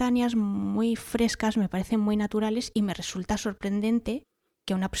espontáneas, muy frescas, me parecen muy naturales y me resulta sorprendente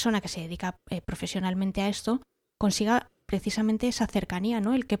que una persona que se dedica profesionalmente a esto consiga precisamente esa cercanía,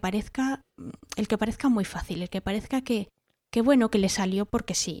 ¿no? El que parezca muy fácil, el que parezca que bueno, que le salió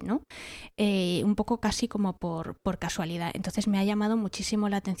porque sí, ¿no? Un poco casi como por casualidad. Entonces me ha llamado muchísimo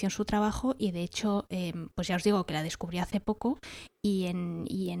la atención su trabajo y de hecho, pues ya os digo que la descubrí hace poco y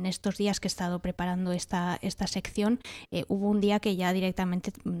en estos días que he estado preparando esta sección, hubo un día que ya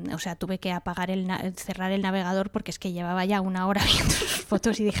directamente, o sea, tuve que cerrar el navegador porque es que llevaba ya una hora viendo sus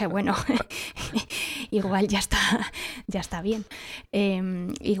fotos y dije, bueno, igual ya está bien.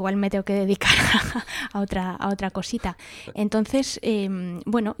 Igual me tengo que dedicar a otra cosita. Entonces,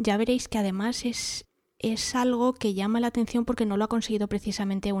 bueno, ya veréis que además es algo que llama la atención porque no lo ha conseguido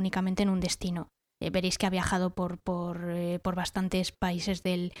precisamente únicamente en un destino. Veréis que ha viajado por bastantes países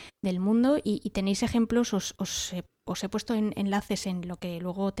del mundo y tenéis ejemplos, os he puesto enlaces en lo que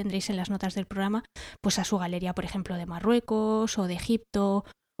luego tendréis en las notas del programa, pues a su galería, por ejemplo, de Marruecos o de Egipto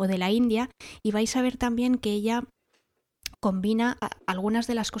o de la India, y vais a ver también que ella combina algunas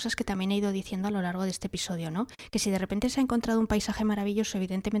de las cosas que también he ido diciendo a lo largo de este episodio, ¿no? Que si de repente se ha encontrado un paisaje maravilloso,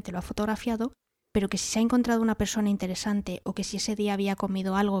 evidentemente lo ha fotografiado, pero que si se ha encontrado una persona interesante o que si ese día había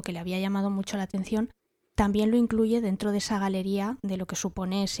comido algo que le había llamado mucho la atención, también lo incluye dentro de esa galería de lo que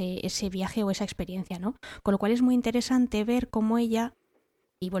supone ese viaje o esa experiencia, ¿no? Con lo cual es muy interesante ver cómo ella,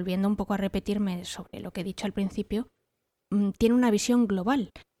 y volviendo un poco a repetirme sobre lo que he dicho al principio, tiene una visión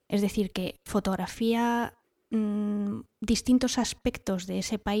global. Es decir, que fotografía distintos aspectos de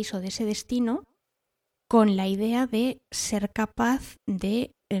ese país o de ese destino con la idea de ser capaz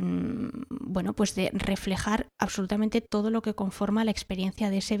de, pues de reflejar absolutamente todo lo que conforma la experiencia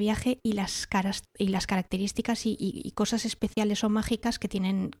de ese viaje y las características y cosas especiales o mágicas que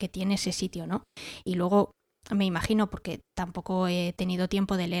tiene ese sitio, ¿no? Y luego me imagino, porque tampoco he tenido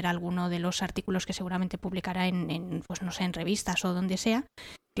tiempo de leer alguno de los artículos que seguramente publicará pues no sé, en revistas o donde sea.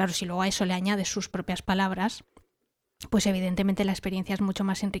 Claro, si luego a eso le añades sus propias palabras, pues evidentemente la experiencia es mucho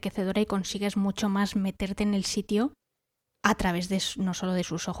más enriquecedora y consigues mucho más meterte en el sitio a través de no solo de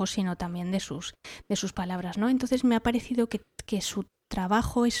sus ojos, sino también de sus palabras, ¿no? Entonces me ha parecido que su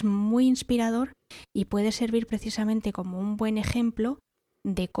trabajo es muy inspirador y puede servir precisamente como un buen ejemplo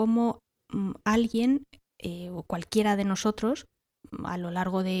de cómo alguien o cualquiera de nosotros a lo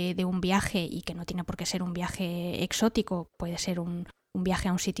largo de un viaje, y que no tiene por qué ser un viaje exótico, puede ser un viaje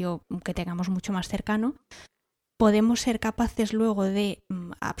a un sitio que tengamos mucho más cercano, podemos ser capaces luego de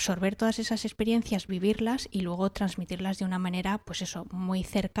absorber todas esas experiencias, vivirlas y luego transmitirlas de una manera, pues eso, muy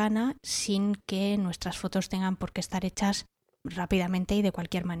cercana, sin que nuestras fotos tengan por qué estar hechas rápidamente y de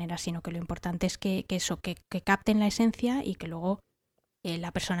cualquier manera, sino que lo importante es que capten la esencia y que luego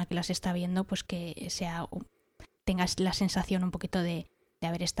la persona que las está viendo, pues que tengas la sensación un poquito de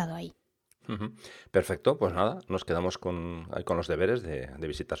haber estado ahí. Perfecto, pues nada, nos quedamos con los deberes de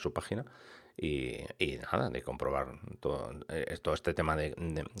visitar su página y nada, de comprobar todo este tema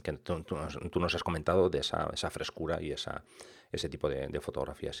que tú nos has comentado, de esa frescura y ese tipo de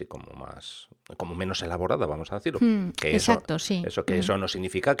fotografía así como menos elaborada, vamos a decirlo. Exacto, sí. Eso no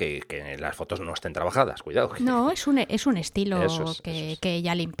significa que las fotos no estén trabajadas, cuidado. No, es un estilo que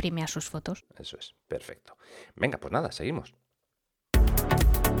ella le imprime a sus fotos. Eso es, perfecto. Venga, pues nada, seguimos.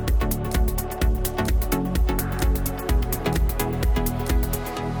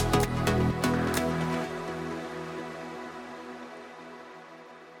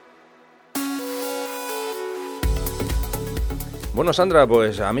 Bueno, Sandra,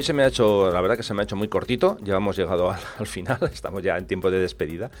 pues a mí la verdad que se me ha hecho muy cortito, ya hemos llegado al final, estamos ya en tiempo de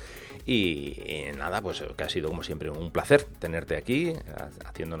despedida y nada, pues que ha sido como siempre un placer tenerte aquí,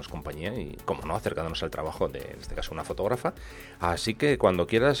 haciéndonos compañía y, como no, acercándonos al trabajo de, en este caso, una fotógrafa. Así que cuando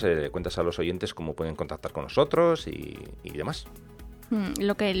quieras, cuentas a los oyentes cómo pueden contactar con nosotros y demás.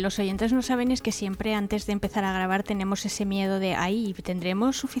 Lo que los oyentes no saben es que siempre antes de empezar a grabar tenemos ese miedo de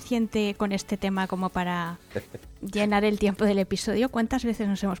 ¿tendremos suficiente con este tema como para llenar el tiempo del episodio? ¿Cuántas veces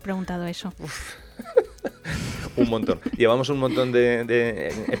nos hemos preguntado eso? Un montón. Llevamos un montón de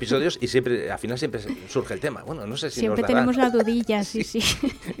episodios y al final siempre surge el tema. Bueno, no sé si siempre nos dará. Tenemos la dudilla, sí.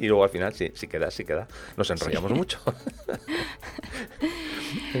 Y luego al final sí queda. Nos enrollamos mucho.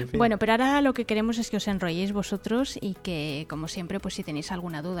 En fin. Bueno, pero ahora lo que queremos es que os enrolléis vosotros y que, como siempre, pues si tenéis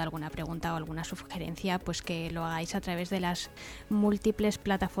alguna duda, alguna pregunta o alguna sugerencia, pues que lo hagáis a través de las múltiples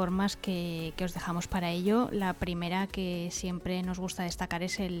plataformas que os dejamos para ello. La primera que siempre nos gusta destacar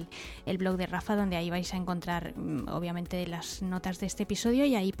es el blog de Rafa, donde ahí vais a encontrar obviamente las notas de este episodio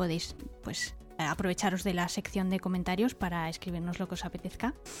y ahí podéis pues aprovecharos de la sección de comentarios para escribirnos lo que os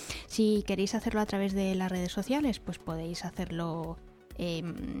apetezca. Si queréis hacerlo a través de las redes sociales, pues podéis hacerlo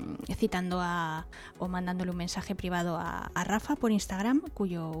citando o mandándole un mensaje privado a Rafa por Instagram,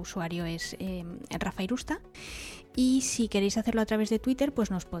 cuyo usuario es Rafa Irusta. Y si queréis hacerlo a través de Twitter,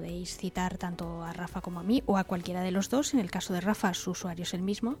 pues nos podéis citar tanto a Rafa como a mí o a cualquiera de los dos. En el caso de Rafa, su usuario es el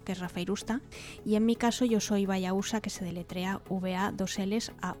mismo, que es Rafa Irusta. Y en mi caso, yo soy Vallausa, que se deletrea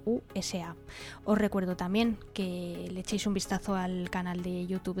VA2LsAUSA. Os recuerdo también que le echéis un vistazo al canal de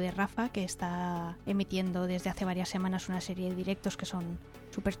YouTube de Rafa, que está emitiendo desde hace varias semanas una serie de directos que son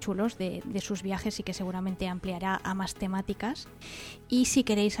súper chulos de sus viajes y que seguramente ampliará a más temáticas. Y si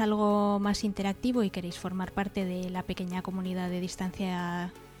queréis algo más interactivo y queréis formar parte de la pequeña comunidad de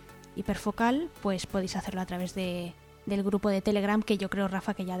Distancia Hiperfocal, pues podéis hacerlo a través del grupo de Telegram, que yo creo,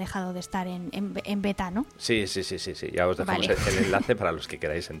 Rafa, que ya ha dejado de estar en beta, ¿no? Sí, ya os dejamos el enlace para los que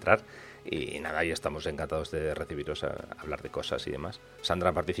queráis entrar. Y nada, ahí estamos encantados de recibiros a hablar de cosas y demás.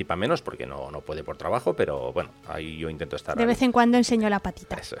 Sandra participa menos porque no puede por trabajo, pero bueno, ahí yo intento estar. De vez en cuando enseño la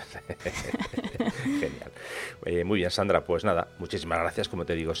patita. Eso es. Genial. Muy bien, Sandra, pues nada, muchísimas gracias, como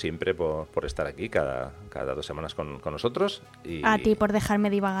te digo siempre, por estar aquí cada 2 semanas con nosotros. Y a ti por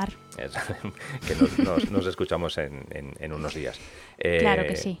dejarme divagar. Que nos escuchamos en unos días. Claro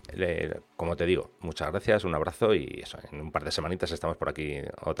que sí. Como te digo, muchas gracias, un abrazo y eso, en un par de semanitas estamos por aquí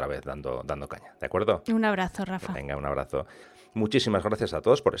otra vez dando caña, ¿de acuerdo? Un abrazo, Rafa. Venga, un abrazo. Muchísimas gracias a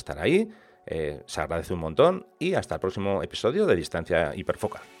todos por estar ahí, se agradece un montón y hasta el próximo episodio de Distancia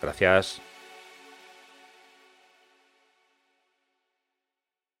Hiperfocal. Gracias.